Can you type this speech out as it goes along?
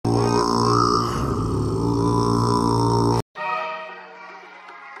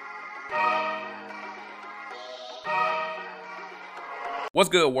What's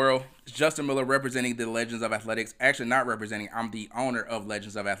good, world? It's Justin Miller representing the Legends of Athletics. Actually, not representing, I'm the owner of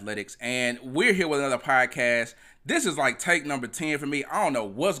Legends of Athletics. And we're here with another podcast. This is like take number 10 for me. I don't know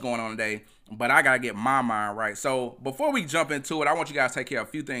what's going on today, but I got to get my mind right. So before we jump into it, I want you guys to take care of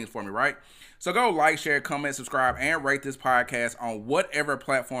a few things for me, right? So go like, share, comment, subscribe, and rate this podcast on whatever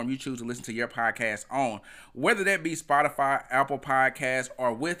platform you choose to listen to your podcast on. Whether that be Spotify, Apple Podcasts,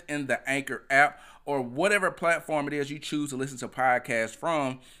 or within the Anchor app, or whatever platform it is you choose to listen to podcasts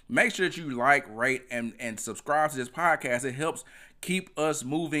from, make sure that you like, rate, and subscribe to this podcast. It helps keep us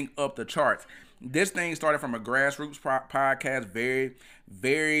moving up the charts. This thing started from a grassroots podcast,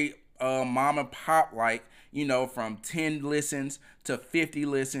 very mom and pop like, you know, from 10 listens to 50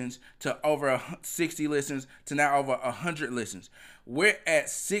 listens to over 60 listens to now over 100 listens. We're at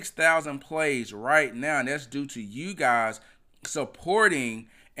 6,000 plays right now, and that's due to you guys supporting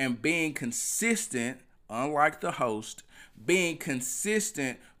and being consistent, unlike the host, being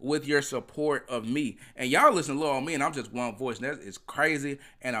consistent with your support of me. And y'all listen a little on me, and I'm just one voice. And that is crazy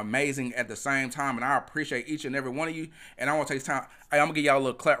and amazing at the same time. And I appreciate each and every one of you. And I want to take time. Hey, I'm going to give y'all a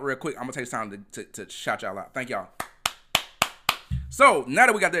little clap real quick. I'm going to take time to shout y'all out. Thank y'all. So now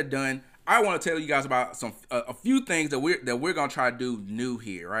that we got that done, I want to tell you guys about a few things that we're going to try to do new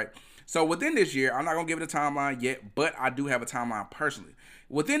here, right? So within this year, I'm not going to give it a timeline yet, but I do have a timeline personally.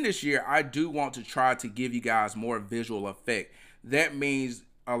 Within this year, I do want to try to give you guys more visual effect. That means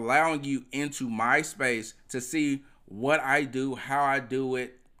allowing you into my space to see what I do, how I do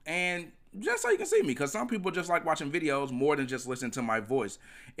it, and just so you can see me. Because some people just like watching videos more than just listening to my voice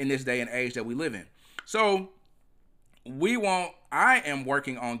in this day and age that we live in. So I am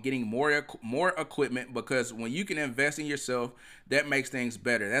working on getting more equipment, because when you can invest in yourself, that makes things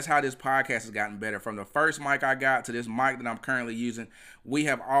better. That's how this podcast has gotten better. From the first mic I got to this mic that I'm currently using, we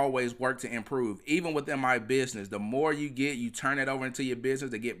have always worked to improve. Even within my business, the more you get, you turn it over into your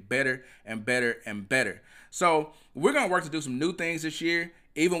business to get better and better and better. So we're going to work to do some new things this year.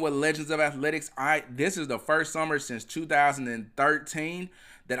 Even with Legends of Athletics, this is the first summer since 2013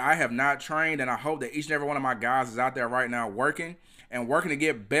 that I have not trained, and I hope that each and every one of my guys is out there right now working to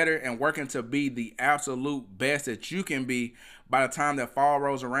get better and working to be the absolute best that you can be by the time that fall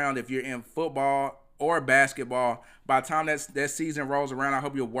rolls around. If you're in football or basketball, by the time that season rolls around, I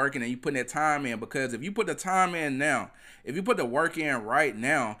hope you're working and you're putting that time in, because if you put the time in now, if you put the work in right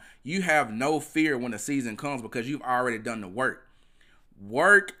now, you have no fear when the season comes, because you've already done the work.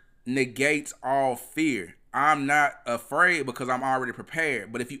 Work negates all fear. I'm not afraid because I'm already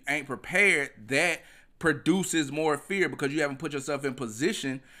prepared. But if you ain't prepared, that produces more fear because you haven't put yourself in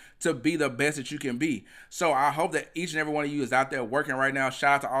position to be the best that you can be. So I hope that each and every one of you is out there working right now.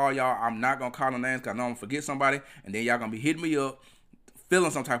 Shout out to all y'all. I'm not going to call no names because I know I'm going to forget somebody. And then y'all going to be hitting me up,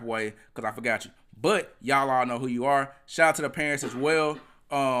 feeling some type of way because I forgot you. But y'all all know who you are. Shout out to the parents as well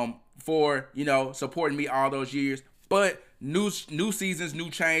for, you know, supporting me all those years. But new seasons, new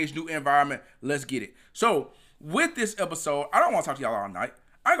change, new environment. Let's get it. So with this episode, I don't want to talk to y'all all night.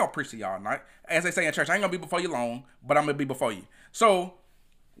 I ain't going to preach to y'all all night. As they say in church, I ain't going to be before you long, but I'm going to be before you. So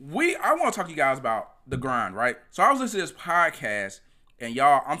I want to talk to you guys about the grind, right? So I was listening to this podcast, and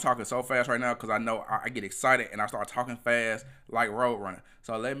y'all, I'm talking so fast right now because I know I get excited and I start talking fast like Roadrunner.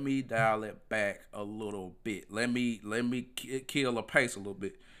 So let me dial it back a little bit. Let me kill the pace a little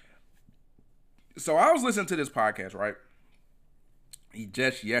bit. So I was listening to this podcast, right?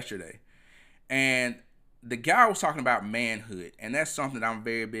 Just yesterday. And the guy was talking about manhood. And that's something that I'm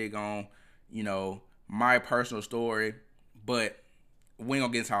very big on, you know, my personal story. But we ain't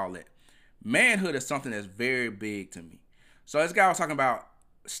gonna get into all that. Manhood is something that's very big to me. So this guy was talking about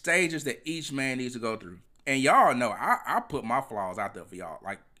stages that each man needs to go through. And y'all know, I put my flaws out there for y'all.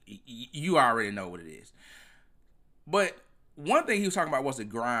 Like, you already know what it is. But one thing he was talking about was the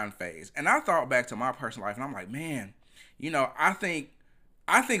grind phase. And I thought back to my personal life, and I'm like, man, you know, I think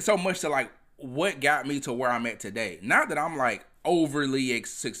so much to like what got me to where I'm at today. Not that I'm like overly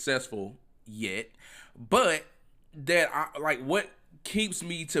successful yet, but that I like what keeps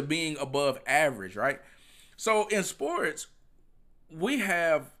me to being above average, right? So in sports, we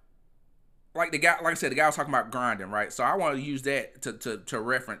have like I said, the guy was talking about grinding, right? So I want to use that to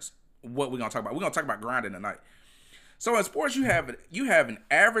reference what we're gonna talk about. We're gonna talk about grinding tonight. So in sports, you have an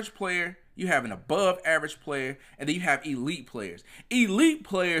average player, you have an above average player, and then you have elite players. Elite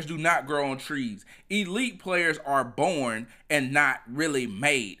players do not grow on trees. Elite players are born and not really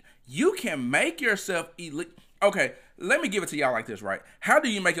made. You can make yourself elite. Okay, let me give it to y'all like this, right? How do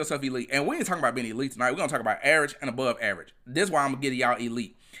you make yourself elite? And we ain't talking about being elite tonight. We're going to talk about average and above average. This is why I'm going to get y'all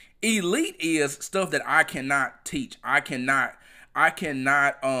elite. Elite is stuff that I cannot teach. I cannot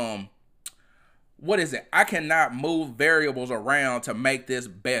what is it? I cannot move variables around to make this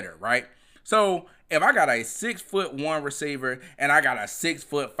better, right? So if I got a 6'1" receiver and I got a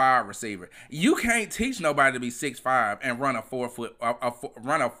 6'5" receiver, you can't teach nobody to be 6'5" and run a 4'4"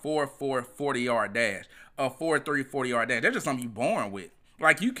 40-yard dash, a 4'3" 40-yard dash. That's just something you born with.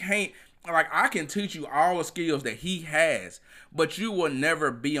 Like you can't. Like I can teach you all the skills that he has, but you will never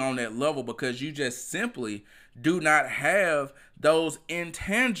be on that level because you just simply do not have those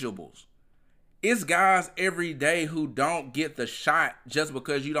intangibles. It's guys every day who don't get the shot just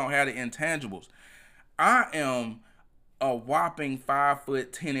because you don't have the intangibles. I am a whopping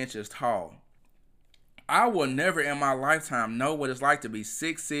 5'10" tall. I will never in my lifetime know what it's like to be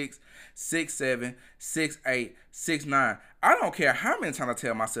 6'6", 6'7", 6'8", 6'9". I don't care how many times I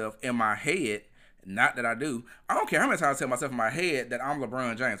tell myself in my head, not that I do, I don't care how many times I tell myself in my head that I'm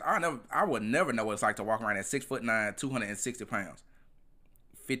LeBron James. I would never know what it's like to walk around at 6'9", 260 pounds,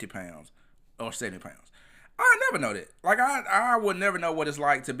 50 pounds, or 70 pounds. I never know that. Like I would never know what it's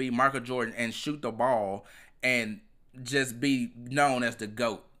like to be Michael Jordan and shoot the ball and just be known as the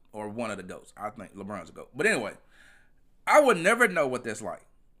GOAT or one of the GOATs. I think LeBron's a GOAT. But anyway, I would never know what that's like.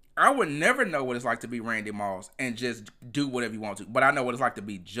 I would never know what it's like to be Randy Moss and just do whatever you want to. But I know what it's like to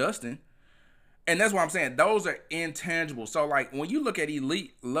be Justin. And that's what I'm saying. Those are intangible. So like when you look at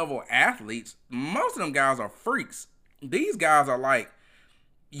elite level athletes, most of them guys are freaks. These guys are like,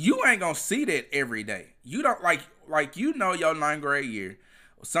 you ain't gonna see that every day. You don't like you know your 9th grade year,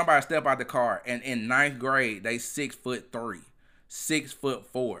 somebody step out the car and in 9th grade they 6'3",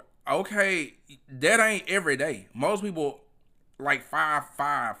 6'4". Okay, that ain't every day. Most people like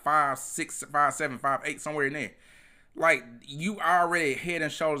 5'5", 5'6", 5'7", 5'8", somewhere in there. Like you already head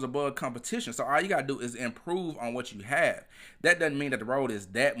and shoulders above competition. So all you gotta do is improve on what you have. That doesn't mean that the road is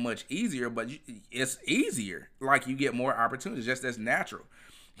that much easier, but it's easier. Like you get more opportunities. Just that's natural.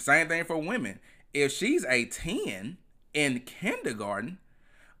 Same thing for women. If she's a 10 in kindergarten,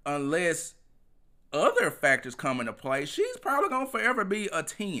 unless other factors come into play, she's probably going to forever be a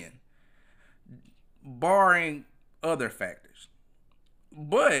 10, barring other factors.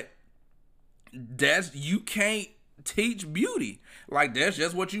 But you can't teach beauty. Like that's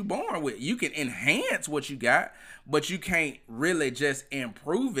just what you're born with. You can enhance what you got, but you can't really just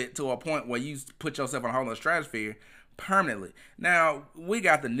improve it to a point where you put yourself in a whole other stratosphere permanently. Now, we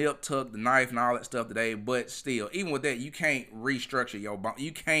got the nip tuck, the knife, and all that stuff today, but still, even with that, you can't restructure your bone.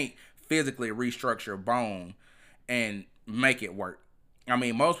 You can't physically restructure bone and make it work. I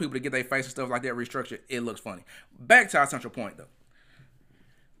mean, most people to get their face and stuff like that restructured, it looks funny. Back to our central point, though.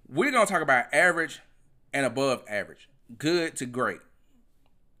 We're going to talk about average and above average. Good to great.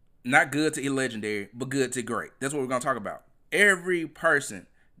 Not good to legendary, but good to great. That's what we're going to talk about. Every person,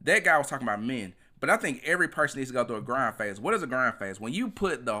 that guy was talking about men, but I think every person needs to go through a grind phase. What is a grind phase? When you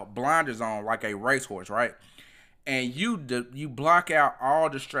put the blinders on like a racehorse, right? And you block out all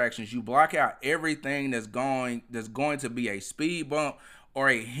distractions. You block out everything that's going to be a speed bump or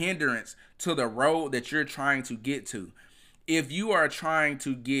a hindrance to the road that you're trying to get to. If you are trying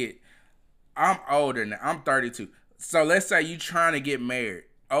to get, I'm older now, I'm 32. So let's say you're trying to get married.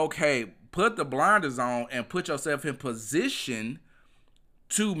 Okay, put the blinders on and put yourself in position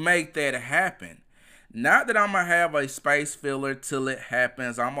to make that happen. Not that I'm going to have a space filler till it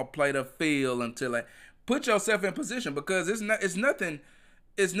happens. I'm going to play the field until it. Put yourself in position because it's nothing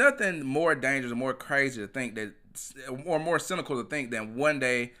more dangerous or more crazy to think that, or more cynical to think than one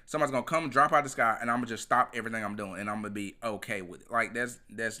day somebody's going to come drop out the sky and I'm going to just stop everything I'm doing and I'm going to be okay with it. Like that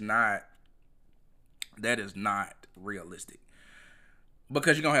is not realistic.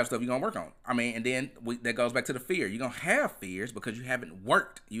 Because you're going to have stuff you're going to work on. I mean, and then that goes back to the fear. You're going to have fears because you haven't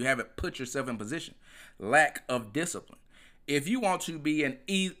worked. You haven't put yourself in position. Lack of discipline. If you want to be I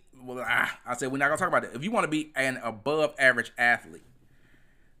said we're not going to talk about that. If you want to be an above average athlete,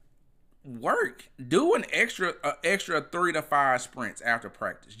 work. Do an extra 3 to 5 sprints after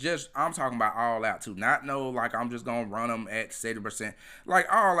practice. I'm talking about all out too. Not like I'm just going to run them at 70%. Like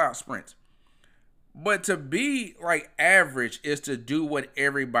all out sprints. But to be like average is to do what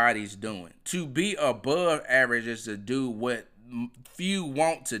everybody's doing. To be above average is to do what few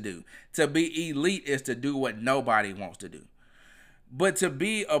want to do. To be elite is to do what nobody wants to do. But to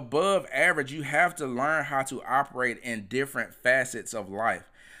be above average, you have to learn how to operate in different facets of life.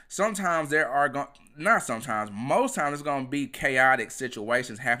 Sometimes most times it's going to be chaotic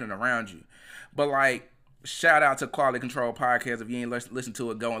situations happening around you. But like, shout out to Quality Control Podcast. If you ain't listened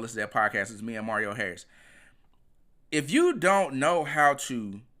to it, go and listen to that podcast. It's me and Mario Harris. If you don't know how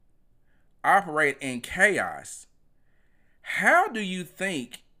to operate in chaos, how do you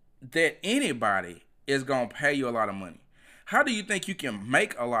think that anybody is going to pay you a lot of money? How do you think you can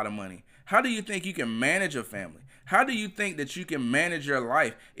make a lot of money? How do you think you can manage a family? How do you think that you can manage your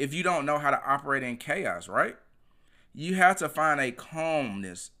life if you don't know how to operate in chaos, right? You have to find a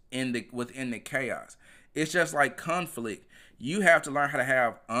calmness within the chaos. It's just like conflict. You have to learn how to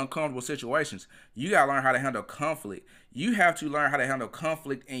have uncomfortable situations. You got to learn how to handle conflict. You have to learn how to handle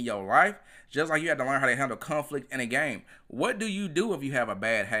conflict in your life, just like you have to learn how to handle conflict in a game. What do you do if you have a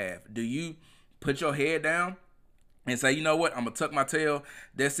bad half? Do you put your head down and say, you know what, I'm going to tuck my tail.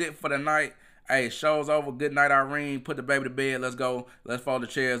 That's it for the night. Hey, show's over. Good night, Irene. Put the baby to bed. Let's go. Let's fold the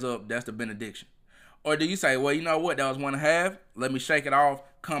chairs up. That's the benediction. Or do you say, well, you know what, that was one half. Let me shake it off.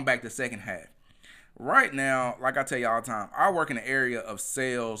 Come back the second half. Right now, like I tell you all the time, I work in the area of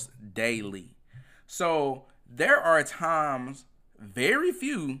sales daily. So there are times, very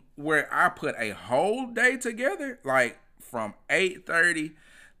few, where I put a whole day together, like from 8:30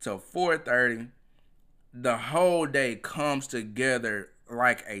 to 4:30. The whole day comes together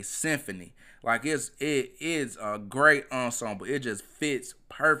like a symphony. Like it is a great ensemble. It just fits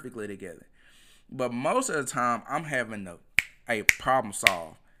perfectly together. But most of the time, I'm having a problem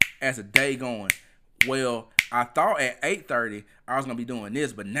solve as the day going. Well, I thought at 8:30 I was gonna be doing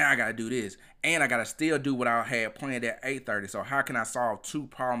this, but now I gotta do this, and I gotta still do what I had planned at 8:30. So how can I solve two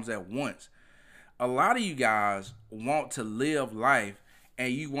problems at once? A lot of you guys want to live life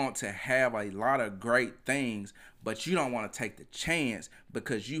and you want to have a lot of great things, but you don't want to take the chance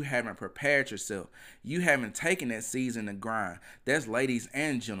because you haven't prepared yourself. You haven't taken that season to grind. That's ladies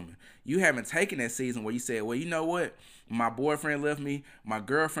and gentlemen. You haven't taken that season where you said, well, you know what? My boyfriend left me, my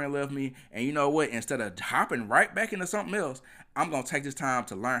girlfriend left me, and you know what? Instead of hopping right back into something else, I'm going to take this time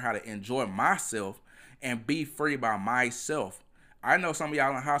to learn how to enjoy myself and be free by myself. I know some of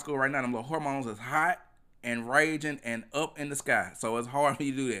y'all in high school right now, them little hormones is hot and raging and up in the sky. So it's hard for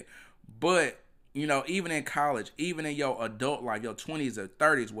you to do that. But, you know, even in college, even in your adult life, your 20s or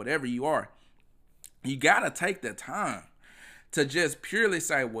 30s, whatever you are, you got to take the time to just purely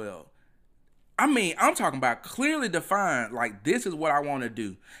say, well, I'm talking about clearly defined, like this is what I want to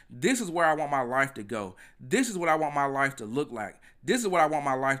do. This is where I want my life to go. This is what I want my life to look like. This is what I want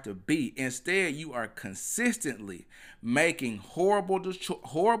my life to be. Instead, you are consistently making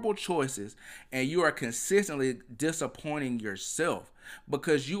horrible choices, and you are consistently disappointing yourself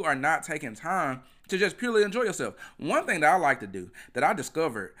because you are not taking time to just purely enjoy yourself. One thing that I like to do that I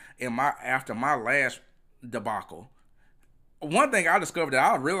discovered after my last debacle, one thing I discovered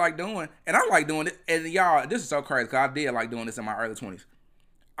that I really like doing, and I like doing it, and y'all, this is so crazy because I did like doing this in my early 20s.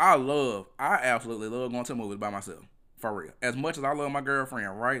 I absolutely love going to movies by myself, for real. As much as I love my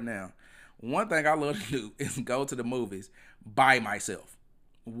girlfriend right now, one thing I love to do is go to the movies by myself.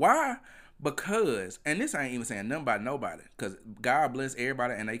 Why? Because, and this ain't even saying nothing about nobody, because God bless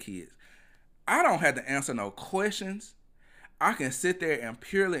everybody and their kids. I don't have to answer no questions. I can sit there and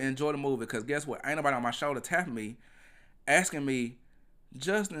purely enjoy the movie because guess what? Ain't nobody on my shoulder tapping me, asking me,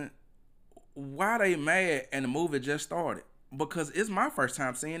 Justin, why they mad and the movie just started? Because it's my first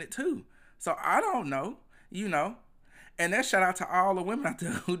time seeing it too. So I don't know, you know. And that shout out to all the women out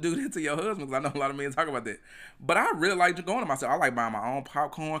there who do that to your husband, because I know a lot of men talk about that. But I really like going to myself. I like buying my own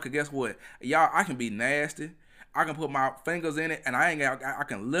popcorn, because guess what? Y'all, I can be nasty. I can put my fingers in it, and I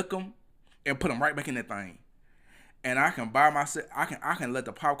can lick them and put them right back in that thing. And I can buy myself, I can let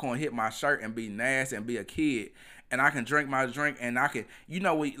the popcorn hit my shirt and be nasty and be a kid. And I can drink my drink, and I can, you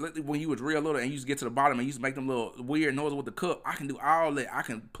know, when you was real little and you used to get to the bottom and you used to make them little weird noises with the cup, I can do all that. I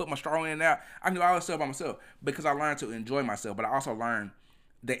can put my straw in and out. I can do all that stuff by myself because I learned to enjoy myself. But I also learned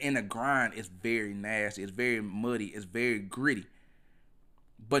that in the grind, it's very nasty. It's very muddy. It's very gritty.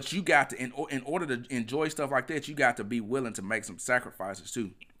 But you got to, in order to enjoy stuff like that, you got to be willing to make some sacrifices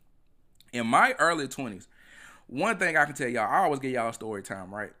too. In my early 20s, one thing I can tell y'all, I always give y'all a story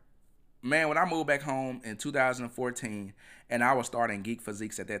time, right? Man, when I moved back home in 2014 and I was starting Geek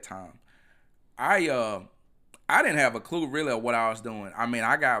Physiques at that time, I didn't have a clue really of what I was doing. I mean,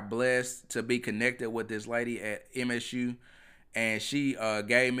 I got blessed to be connected with this lady at MSU, and she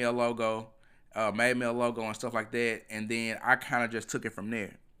gave me a logo, made me a logo and stuff like that, and then I kind of just took it from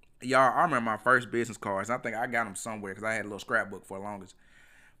there. Y'all, I remember my first business cards. I think I got them somewhere because I had a little scrapbook for the longest.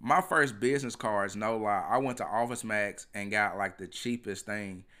 My first business cards, no lie, I went to Office Max and got like the cheapest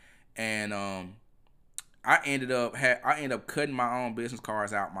thing. And I ended up cutting my own business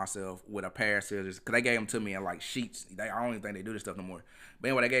cards out myself with a pair of scissors because they gave them to me in like sheets. I don't even think they do this stuff no more. But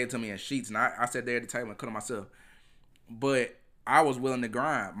anyway, they gave it to me in sheets, and I sat there at the table and cut them myself. But I was willing to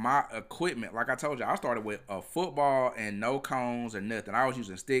grind. My equipment, like I told you, I started with a football and no cones or nothing. I was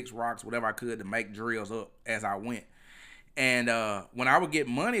using sticks, rocks, whatever I could to make drills up as I went. And when I would get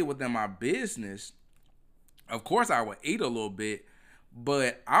money within my business, of course I would eat a little bit.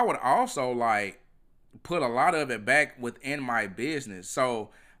 but I would also like put a lot of it back within my business. So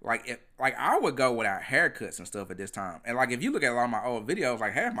like if like I would go without haircuts and stuff at this time. And like if you look at a lot of my old videos,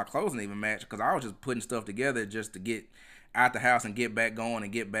 like half my clothes didn't even match because I was just putting stuff together just to get out the house and get back going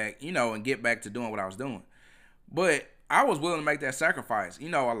and get back, and get back to doing what I was doing. But I was willing to make that sacrifice. A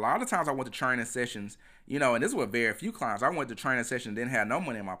lot of times I went to training sessions, and this was very few clients. I went to training sessions, didn't have no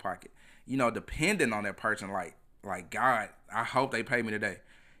money in my pocket, depending on that person. Like God, I hope they pay me today,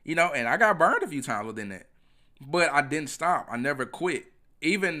 and I got burned a few times within that. But I didn't stop. I never quit.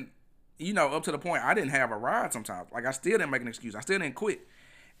 Even, up to the point I didn't have a ride sometimes. Like I still didn't make an excuse. I still didn't quit.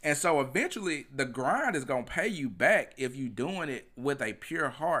 And so eventually the grind is going to pay you back if you're doing it with a pure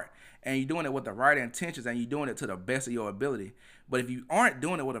heart and you're doing it with the right intentions and you're doing it to the best of your ability. But if you aren't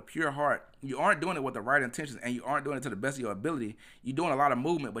doing it with a pure heart, you aren't doing it with the right intentions and you aren't doing it to the best of your ability, you're doing a lot of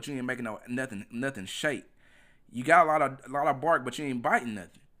movement, but you ain't making nothing shape. You got a lot of bark, but you ain't biting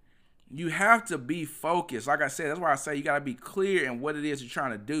nothing. You have to be focused. Like I said, that's why I say you got to be clear in what it is you're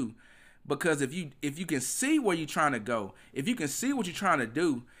trying to do. Because if you can see where you're trying to go, if you can see what you're trying to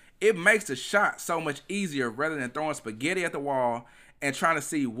do, it makes the shot so much easier rather than throwing spaghetti at the wall and trying to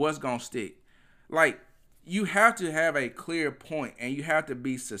see what's going to stick. Like, you have to have a clear point and you have to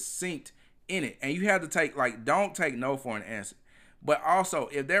be succinct in it. And you have to don't take no for an answer. But also,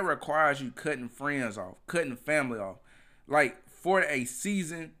 if that requires you cutting friends off, cutting family off, like for a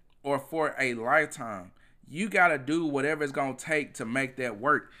season or for a lifetime, you got to do whatever it's going to take to make that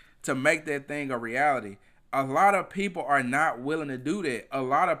work, to make that thing a reality. A lot of people are not willing to do that. A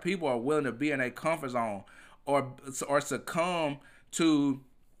lot of people are willing to be in a comfort zone or succumb to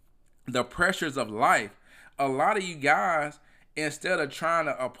the pressures of life. A lot of you guys, instead of trying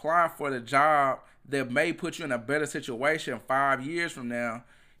to apply for the job that may put you in a better situation 5 years from now,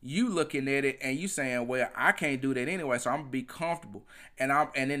 you looking at it and you saying, well, I can't do that anyway, so I'm gonna be comfortable. And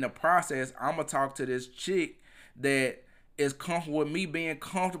in the process, I'm gonna talk to this chick that is comfortable with me being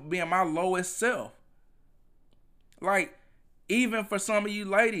comfortable, being my lowest self. Like, even for some of you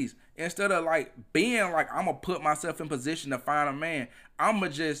ladies, instead of being like, I'm gonna put myself in position to find a man, I'm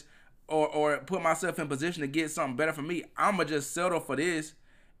gonna just or put myself in position to get something better for me, I'm gonna just settle for this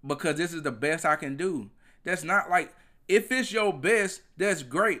because this is the best I can do. That's not like, if it's your best, that's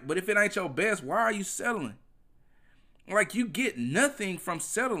great. But if it ain't your best, why are you settling? Like, you get nothing from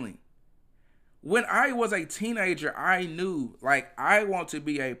settling. When I was a teenager, I knew, I want to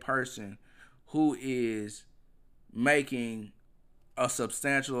be a person who is making a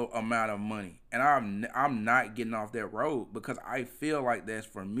substantial amount of money. And I'm not getting off that road because I feel like that's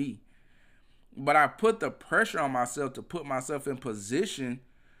for me. But I put the pressure on myself to put myself in position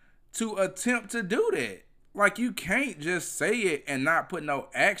to attempt to do that. Like, you can't just say it and not put no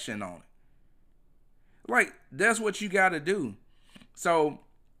action on it. Like, that's what you got to do. So,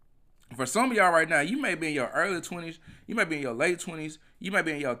 for some of y'all right now, you may be in your early 20s, you may be in your late 20s, you may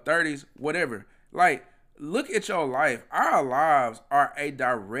be in your 30s, whatever. Like, look at your life. Our lives are a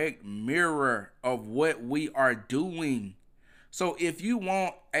direct mirror of what we are doing. So, if you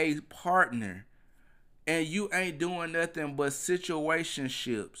want a partner and you ain't doing nothing but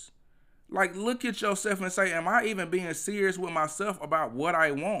situationships, like, look at yourself and say, am I even being serious with myself about what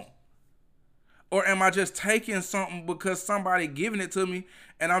I want? Or am I just taking something because somebody giving it to me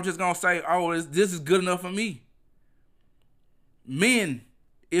and I'm just going to say, oh, this is good enough for me? Men,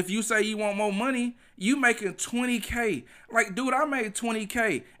 if you say you want more money, you making $20K. Like, dude, I made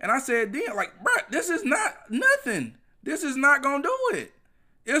 $20K. And I said then, like, bro, this is not nothing. This is not going to do it.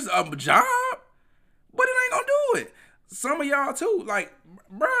 It's a job, but it ain't going to do it. Some of y'all too, like,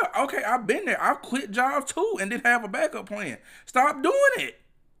 bro, okay, I've been there. I quit jobs too and didn't have a backup plan. Stop doing it.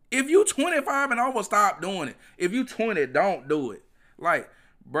 If you 25 and over, stop doing it. If you 20, don't do it. Like,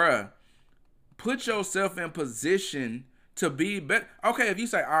 bruh, put yourself in position to be better. Okay, if you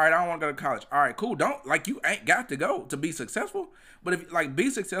say, all right, I don't want to go to college. All right, cool. You ain't got to go to be successful. But if be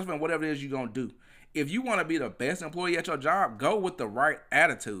successful in whatever it is you're going to do. If you want to be the best employee at your job, go with the right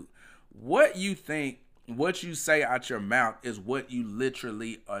attitude. What you think, what you say out your mouth is what you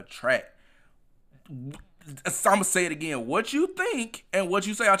literally attract. I'm going to say it again. What you think and what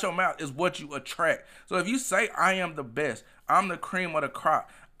you say out your mouth is what you attract. So if you say, I am the best, I'm the cream of the crop,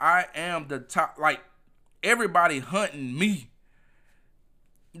 I am the top, like, everybody hunting me,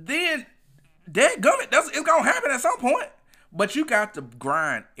 then dadgummit, it's going to happen at some point. But you got to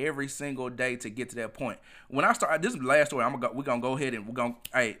grind every single day to get to that point. When I start, this is the last story. We're going to go ahead and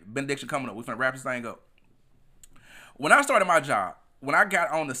benediction coming up. We're going to wrap this thing up. When I started my job, when I got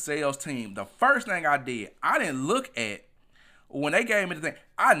on the sales team, the first thing I did, I didn't look at, when they gave me the thing,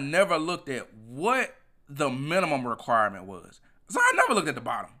 I never looked at what the minimum requirement was. So I never looked at the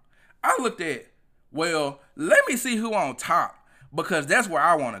bottom. I looked at, well, let me see who on top, because that's where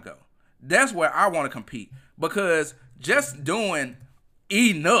I want to go. That's where I want to compete, because just doing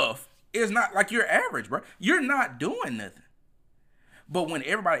enough is not like you're average, bro. You're not doing nothing. But when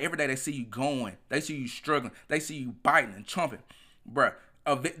everybody, every day they see you going, they see you struggling, they see you biting and chomping, bro,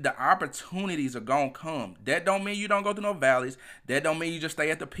 the opportunities are going to come. That don't mean you don't go through no valleys. That don't mean you just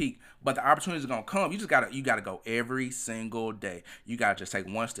stay at the peak. But the opportunities are going to come. You gotta go every single day. You got to just take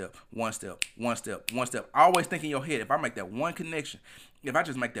one step, one step, one step, one step. Always think in your head, if I make that one connection, if I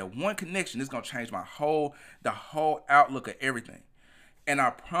just make that one connection, it's going to change the whole outlook of everything. And I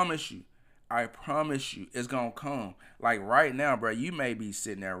promise you, it's going to come. Like right now, bro, you may be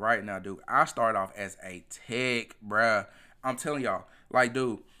sitting there right now, dude. I started off as a tech, bro. I'm telling y'all, like,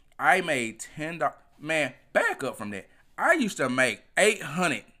 dude, I made $10. Man, back up from that. I used to make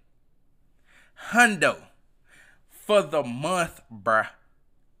 $800 for the month, bruh.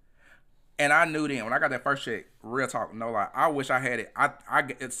 And I knew then when I got that first check, real talk, no lie, I wish I had it. I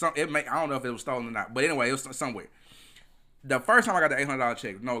don't know if it was stolen or not, but anyway, it was somewhere. The first time I got the $800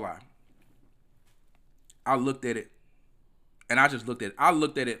 check, no lie, I looked at it, and I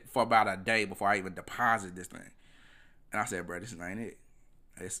looked at it for about a day before I even deposited this thing. And I said, bro, this ain't it.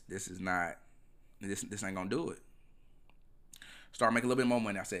 This ain't gonna do it. Start making a little bit more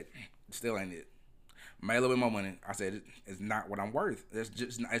money. I said, still ain't it. Made a little bit more money. I said, it's not what I'm worth.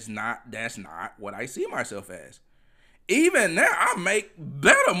 That's not what I see myself as. Even now, I make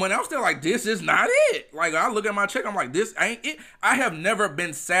better money. I'm still like, this is not it. Like, I look at my check, I'm like, this ain't it. I have never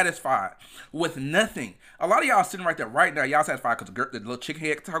been satisfied with nothing. A lot of y'all sitting right there right now, y'all satisfied because the little chicken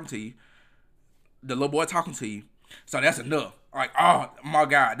head talking to you, the little boy talking to you. So that's enough. Like, oh my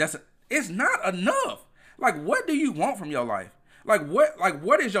God, it's not enough. Like, what do you want from your life? Like,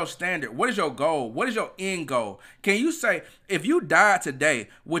 what is your standard? What is your goal? What is your end goal? Can you say, if you died today,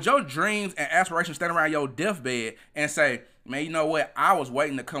 would your dreams and aspirations stand around your deathbed and say, man, you know what? I was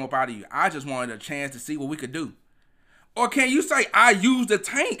waiting to come up out of you. I just wanted a chance to see what we could do. Or can you say, I used the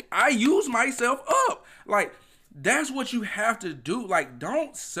tank. I used myself up. Like, that's what you have to do. Like,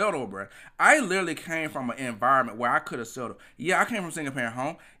 don't settle, bro. I literally came from an environment where I could have settled. Yeah, I came from a single parent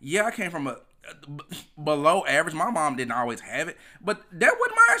home. Yeah, I came from a below average. My mom didn't always have it, but that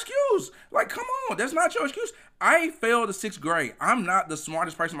wasn't my excuse. Like, come on, that's not your excuse. I failed the 6th grade. I'm not the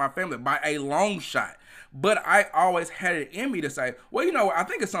smartest person in my family by a long shot, but I always had it in me to say, well, you know what? I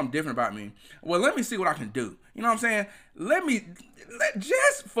think it's something different about me. Well, let me see what I can do. You know what I'm saying?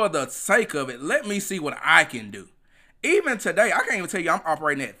 Just for the sake of it, let me see what I can do. Even today, I can't even tell you I'm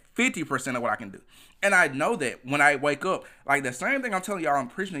operating at 50% of what I can do. And I know that when I wake up, like the same thing I'm telling y'all, I'm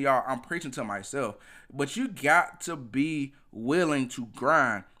preaching to y'all, I'm preaching to myself. But you got to be willing to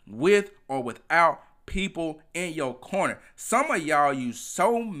grind with or without people in your corner. Some of y'all use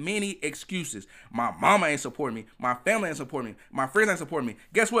so many excuses. My mama ain't supporting me. My family ain't supporting me. My friends ain't supporting me.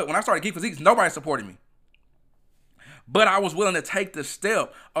 Guess what? When I started Geek Physiques, nobody supported me. But I was willing to take the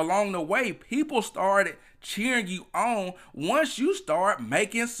step. Along the way, people started cheering you on once you start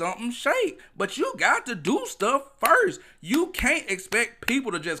making something shake. But you got to do stuff first. You can't expect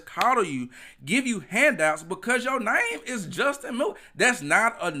people to just coddle you, give you handouts because your name is Justin Miller. That's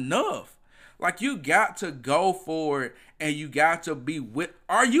not enough. Like, you got to go for it, and you got to be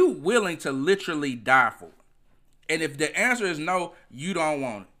are you willing to literally die for it? And if the answer is no, you don't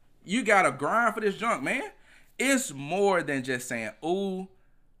want it. You got to grind for this junk, man. It's more than just saying, ooh,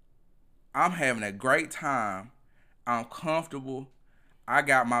 I'm having a great time. I'm comfortable. I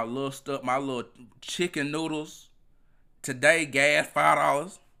got my little stuff, my little chicken noodles. Today, gas,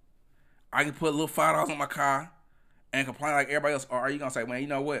 $5. I can put a little $5 on my car and complain like everybody else. Or are you going to say, man, you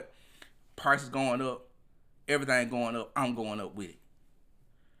know what? Price is going up. Everything going up. I'm going up with it.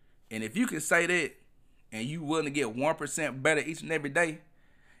 And if you can say that and you willing to get 1% better each and every day,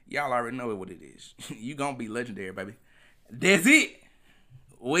 y'all already know what it is. You going to be legendary, baby. That's it.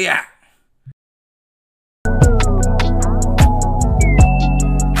 We out.